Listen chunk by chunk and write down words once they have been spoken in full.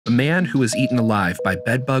A man who was eaten alive by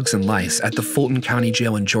bedbugs and lice at the Fulton County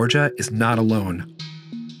Jail in Georgia is not alone.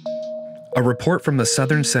 A report from the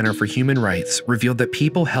Southern Center for Human Rights revealed that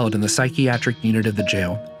people held in the psychiatric unit of the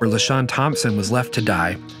jail, where Lawshawn Thompson was left to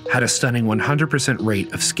die, had a stunning 100%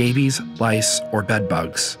 rate of scabies, lice, or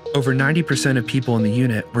bedbugs. Over 90% of people in the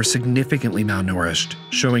unit were significantly malnourished,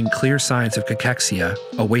 showing clear signs of cachexia,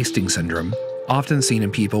 a wasting syndrome, often seen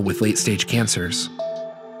in people with late-stage cancers.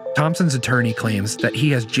 Thompson's attorney claims that he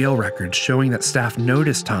has jail records showing that staff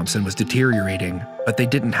noticed Thompson was deteriorating, but they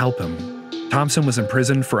didn't help him. Thompson was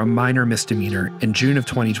imprisoned for a minor misdemeanor in June of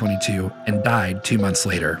 2022 and died 2 months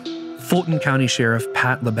later. Fulton County Sheriff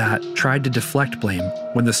Pat Labatt tried to deflect blame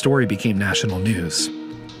when the story became national news.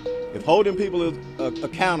 If holding people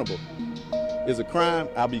accountable is a crime,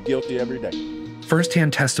 I'll be guilty every day.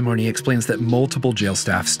 First-hand testimony explains that multiple jail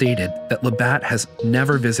staff stated that Labatt has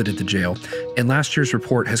never visited the jail, and last year's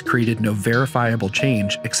report has created no verifiable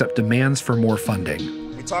change except demands for more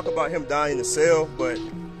funding. We talk about him dying in the cell, but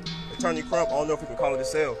Attorney Crump, I don't know if we can call it a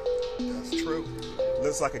cell. That's true. It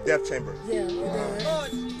looks like a death chamber. Yeah, it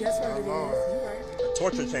does. That's what it is. You're right. A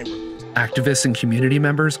torture chamber. Activists and community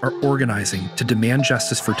members are organizing to demand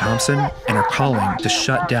justice for Thompson and are calling to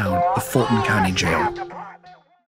shut down the Fulton County Jail.